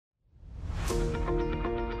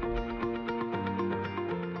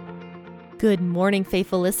Good morning,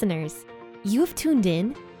 faithful listeners. You have tuned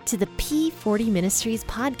in to the P40 Ministries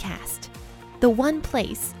podcast, the one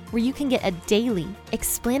place where you can get a daily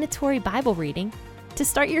explanatory Bible reading to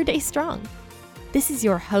start your day strong. This is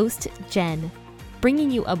your host, Jen, bringing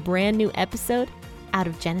you a brand new episode out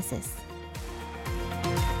of Genesis.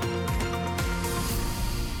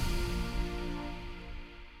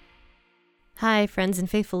 Hi, friends and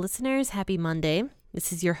faithful listeners. Happy Monday.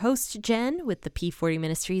 This is your host, Jen, with the P40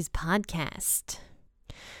 Ministries podcast.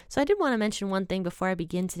 So I did want to mention one thing before I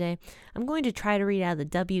begin today. I'm going to try to read out of the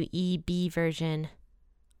W.E.B. version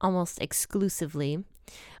almost exclusively.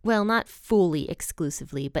 Well, not fully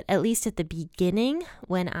exclusively, but at least at the beginning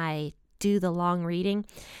when I do the long reading,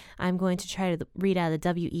 I'm going to try to read out of the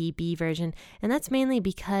W.E.B. version, and that's mainly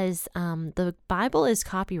because the Bible is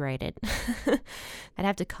copyrighted. I'd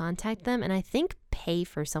have to contact them and I think pay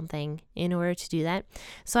for something in order to do that.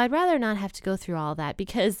 So I'd rather not have to go through all that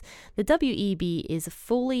because the W.E.B. is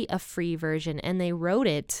fully a free version, and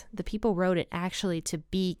the people wrote it actually to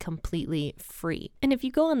be completely free. And if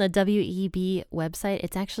you go on the W.E.B. website,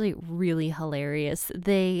 it's actually really hilarious.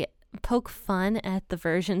 They poke fun at the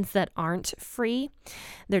versions that aren't free.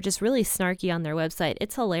 They're just really snarky on their website.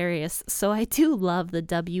 It's hilarious. So I do love the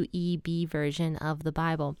W.E.B. version of the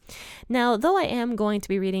Bible. Now, though I am going to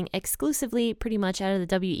be reading exclusively pretty much out of the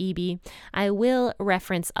W.E.B., I will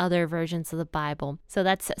reference other versions of the Bible. So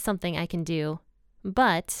that's something I can do.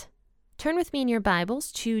 But turn with me in your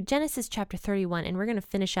Bibles to Genesis chapter 31, and we're going to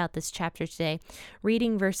finish out this chapter today,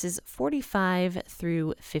 reading verses 45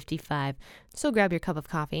 through 55. So grab your cup of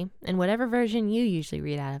coffee and whatever version you usually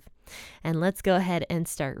read out of, and let's go ahead and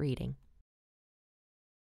start reading.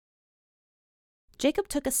 Jacob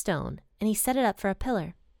took a stone, and he set it up for a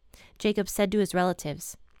pillar. Jacob said to his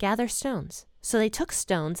relatives, "Gather stones." So they took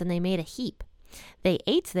stones, and they made a heap. They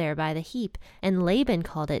ate there by the heap, and Laban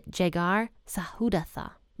called it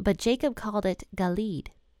Jegar-Sahadath. But Jacob called it Galeed.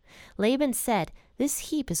 Laban said, "This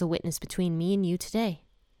heap is a witness between me and you today."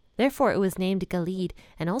 Therefore it was named Galeed,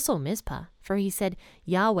 and also Mizpah, for he said,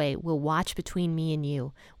 "Yahweh will watch between me and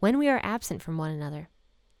you, when we are absent from one another.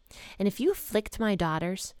 And if you afflict my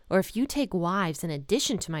daughters, or if you take wives in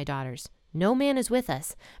addition to my daughters, no man is with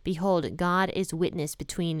us. Behold, God is witness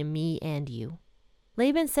between me and you."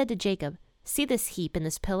 Laban said to Jacob, "See this heap and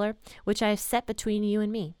this pillar, which I have set between you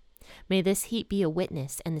and me. May this heap be a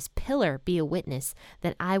witness, and this pillar be a witness,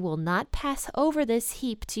 that I will not pass over this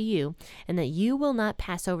heap to you, and that you will not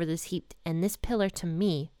pass over this heap and this pillar to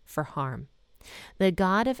me for harm. The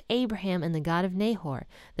God of Abraham and the God of Nahor,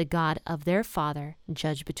 the God of their father,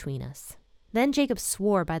 judge between us." Then Jacob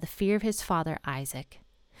swore by the fear of his father Isaac.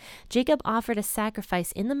 Jacob offered a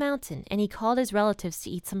sacrifice in the mountain, and he called his relatives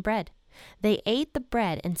to eat some bread. They ate the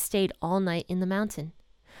bread and stayed all night in the mountain.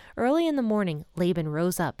 Early in the morning, Laban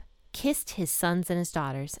rose up, kissed his sons and his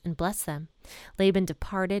daughters, and blessed them. Laban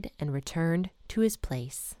departed and returned to his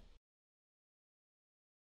place.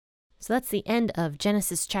 So that's the end of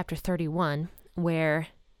Genesis chapter 31, where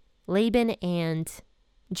Laban and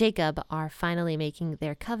Jacob are finally making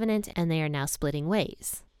their covenant, and they are now splitting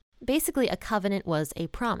ways. Basically, a covenant was a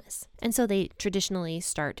promise, and so they traditionally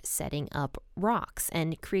start setting up rocks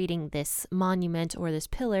and creating this monument or this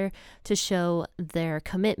pillar to show their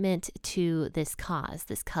commitment to this cause,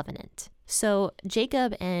 this covenant. So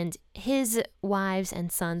Jacob and his wives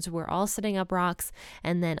and sons were all setting up rocks,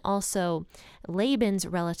 and then also Laban's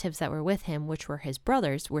relatives that were with him, which were his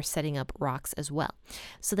brothers, were setting up rocks as well.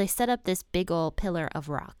 So they set up this big old pillar of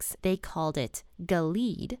rocks. They called it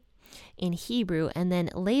Galeed in Hebrew, and then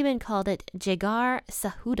Laban called it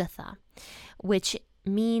Jegar-Sahadath, which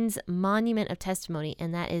means monument of testimony,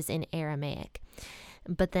 and that is in Aramaic.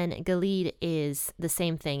 But then Galeed is the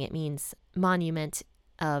same thing. It means monument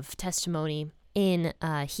of testimony in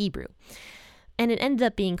Hebrew. And it ended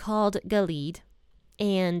up being called Galeed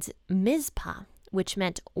and Mizpah, which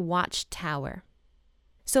meant watchtower.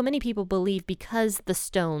 So many people believe because the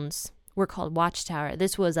stones were called watchtower,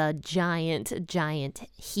 this was a giant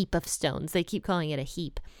heap of stones. They keep calling it a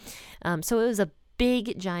heap. So it was a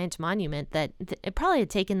big, giant monument that it probably had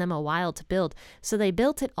taken them a while to build. So they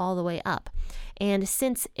built it all the way up. And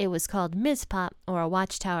since it was called Mizpah, or a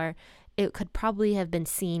watchtower, it could probably have been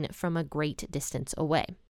seen from a great distance away.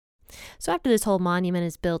 So after this whole monument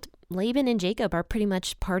is built, Laban and Jacob are pretty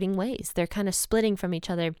much parting ways. They're kind of splitting from each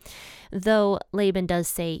other, though Laban does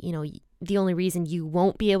say, the only reason you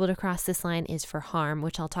won't be able to cross this line is for harm,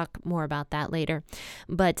 which I'll talk more about that later.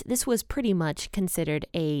 But this was pretty much considered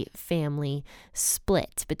a family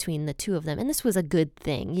split between the two of them. And this was a good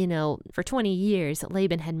thing. For 20 years,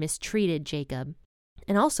 Laban had mistreated Jacob.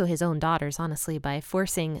 and also his own daughters, honestly, by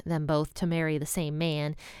forcing them both to marry the same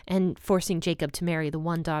man and forcing Jacob to marry the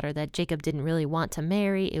one daughter that Jacob didn't really want to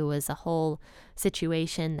marry. It was a whole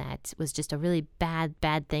situation that was just a really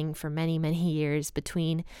bad thing for many, many years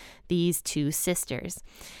between these two sisters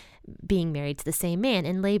being married to the same man,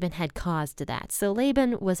 and Laban had caused that. So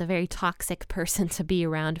Laban was a very toxic person to be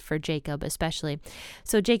around for Jacob, especially.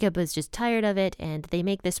 So Jacob was just tired of it, and they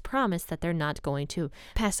make this promise that they're not going to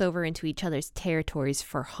pass over into each other's territories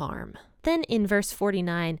for harm. Then in verse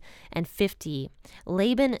 49 and 50,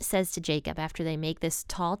 Laban says to Jacob, after they make this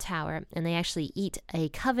tall tower, and they actually eat a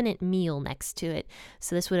covenant meal next to it.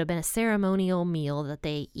 So this would have been a ceremonial meal that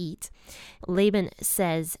they eat. Laban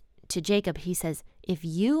says to Jacob, he says, "If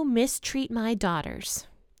you mistreat my daughters,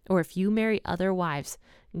 or if you marry other wives,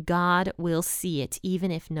 God will see it, even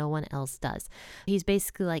if no one else does." He's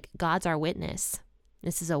basically like, God's our witness.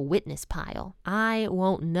 This is a witness pile. I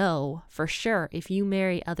won't know for sure if you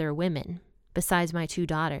marry other women besides my two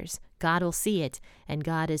daughters. God will see it, and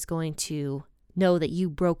God is going to know that you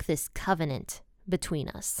broke this covenant between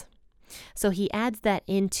us. So he adds that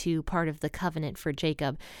into part of the covenant for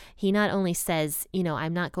Jacob. He not only says,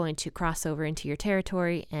 I'm not going to cross over into your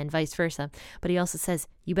territory and vice versa, but he also says,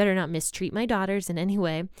 you better not mistreat my daughters in any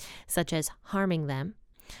way, such as harming them,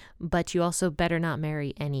 but you also better not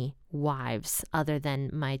marry any wives other than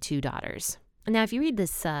my two daughters. Now, if you read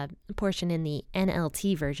this portion in the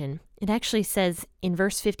NLT version, it actually says in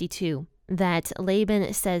verse 52, that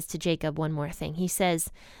Laban says to Jacob one more thing. He says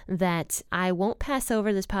that I won't pass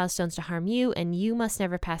over this pile of stones to harm you, and you must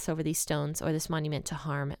never pass over these stones or this monument to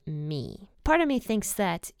harm me. Part of me thinks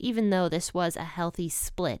that even though this was a healthy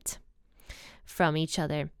split from each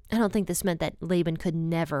other, I don't think this meant that Laban could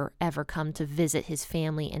never, ever come to visit his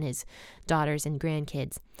family and his daughters and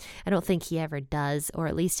grandkids. I don't think he ever does, or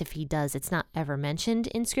at least if he does, it's not ever mentioned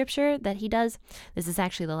in Scripture that he does. This is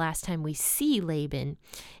actually the last time we see Laban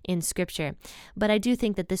in Scripture. But I do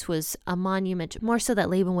think that this was a monument more so that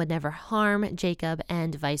Laban would never harm Jacob,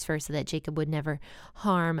 and vice versa, that Jacob would never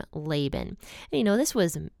harm Laban. And, this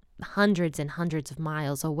was hundreds and hundreds of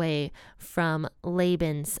miles away from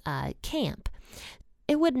Laban's camp.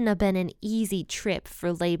 It wouldn't have been an easy trip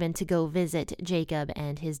for Laban to go visit Jacob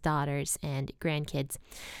and his daughters and grandkids.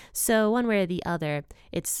 So one way or the other,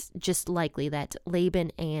 it's just likely that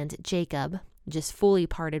Laban and Jacob just fully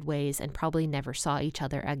parted ways and probably never saw each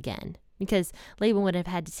other again, because Laban would have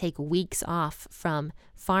had to take weeks off from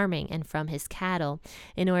farming and from his cattle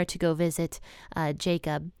in order to go visit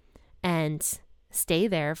Jacob and stay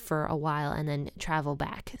there for a while and then travel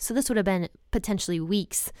back. So this would have been potentially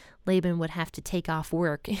weeks Laban would have to take off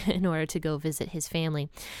work in order to go visit his family.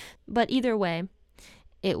 But either way,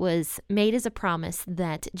 it was made as a promise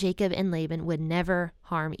that Jacob and Laban would never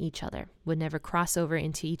harm each other, would never cross over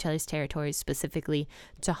into each other's territories specifically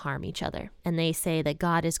to harm each other. And they say that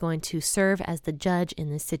God is going to serve as the judge in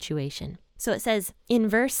this situation. So it says in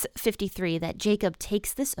verse 53 that Jacob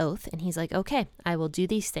takes this oath and he's like, okay, I will do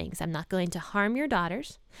these things. I'm not going to harm your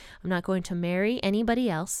daughters. I'm not going to marry anybody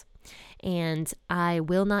else. And I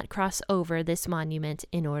will not cross over this monument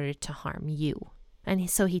in order to harm you. And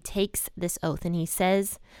so he takes this oath and he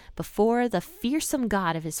says before the fearsome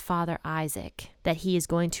God of his father Isaac that he is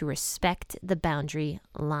going to respect the boundary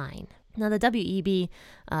line. Now, the WEB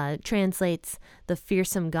translates the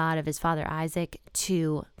fearsome God of his father Isaac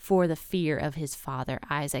to for the fear of his father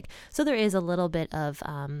Isaac. So there is a little bit of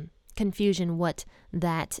confusion what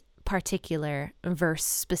that particular verse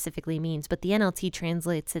specifically means, but the NLT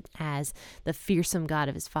translates it as the fearsome God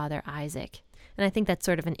of his father Isaac. And I think that's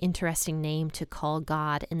sort of an interesting name to call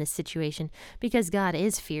God in this situation, because God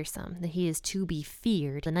is fearsome, that he is to be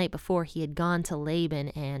feared. The night before, he had gone to Laban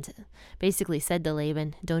and basically said to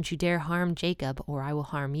Laban, don't you dare harm Jacob or I will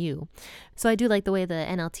harm you. So I do like the way the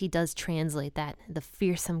NLT does translate that, the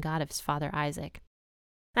fearsome God of his father Isaac.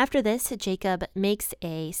 After this, Jacob makes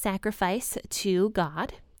a sacrifice to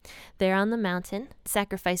God there on the mountain.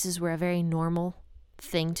 Sacrifices were a very normal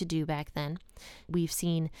thing to do back then. We've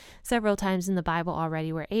seen several times in the Bible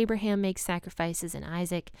already where Abraham makes sacrifices and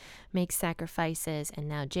Isaac makes sacrifices, and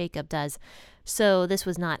now Jacob does. So this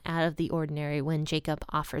was not out of the ordinary when Jacob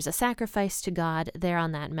offers a sacrifice to God there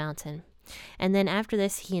on that mountain. And then after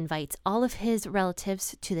this, he invites all of his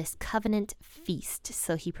relatives to this covenant feast.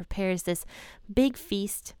 So he prepares this big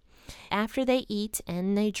feast. After they eat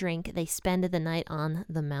and they drink, they spend the night on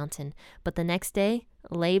the mountain. But the next day,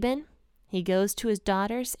 Laban, he goes to his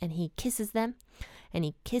daughters and he kisses them, and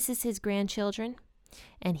he kisses his grandchildren,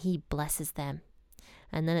 and he blesses them.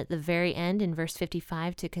 And then at the very end, in verse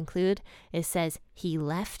 55 to conclude, it says, he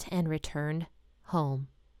left and returned home.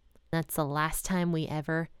 That's the last time we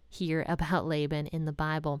ever hear about Laban in the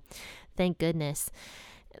Bible. Thank goodness.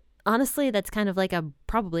 Honestly, that's kind of like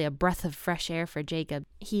probably a breath of fresh air for Jacob.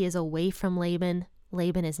 He is away from Laban.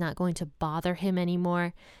 Laban is not going to bother him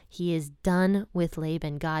anymore. He is done with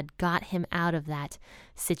Laban. God got him out of that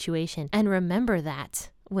situation. And remember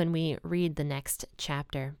that when we read the next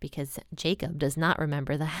chapter, because Jacob does not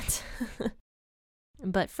remember that.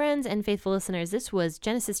 But friends and faithful listeners, this was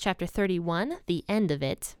Genesis chapter 31, the end of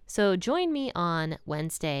it. So join me on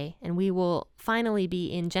Wednesday, and we will finally be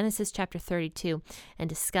in Genesis chapter 32 and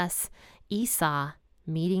discuss Esau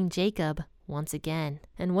meeting Jacob once again.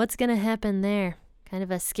 And what's going to happen there? Kind of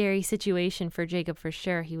a scary situation for Jacob for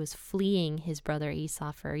sure. He was fleeing his brother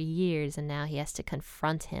Esau for years, and now he has to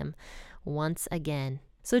confront him once again.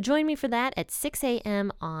 So join me for that at 6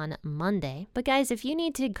 a.m. on Monday. But guys, if you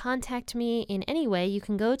need to contact me in any way, you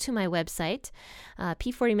can go to my website,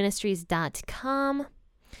 p40ministries.com.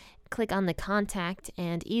 Click on the contact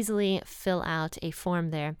and easily fill out a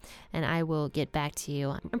form there, and I will get back to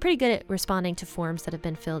you. I'm pretty good at responding to forms that have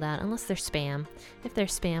been filled out, unless they're spam. If they're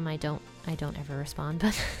spam, I don't ever respond,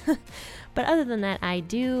 but other than that, I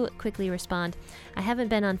do quickly respond. I haven't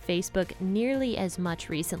been on Facebook nearly as much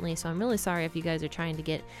recently, so I'm really sorry if you guys are trying to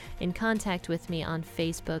get in contact with me on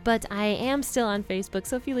Facebook, but I am still on Facebook,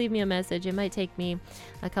 so if you leave me a message, it might take me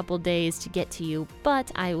a couple days to get to you, but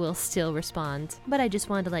I will still respond. But I just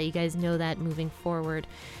wanted to let you guys know that moving forward,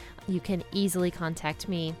 you can easily contact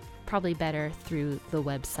me, probably better through the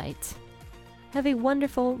website. Have a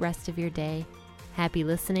wonderful rest of your day. Happy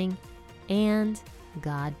listening, and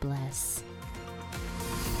God bless.